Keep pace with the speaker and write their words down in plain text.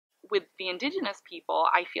with the indigenous people,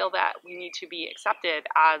 I feel that we need to be accepted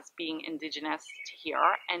as being indigenous to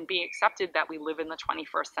here and be accepted that we live in the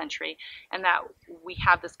 21st century and that we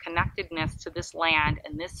have this connectedness to this land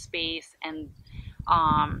and this space, and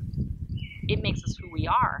it makes us who we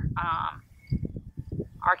are.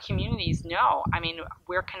 Our communities know, I mean,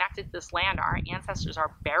 we're connected to this land. Our ancestors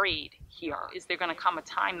are buried here. Is there going to come a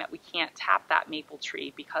time that we can't tap that maple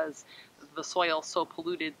tree because the soil's so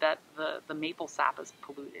polluted that the maple sap is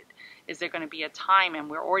polluted? Is there going to be a time,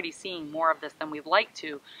 and we're already seeing more of this than we'd like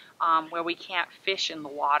to, where we can't fish in the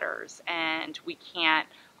waters and we can't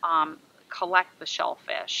collect the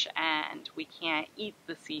shellfish and we can't eat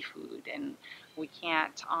the seafood and we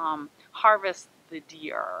can't harvest the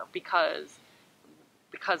deer because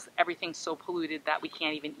everything's so polluted that we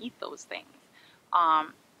can't even eat those things.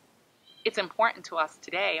 It's important to us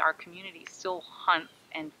today. Our community still hunts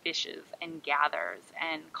and fishes and gathers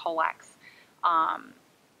and collects.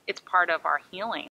 It's part of our healing.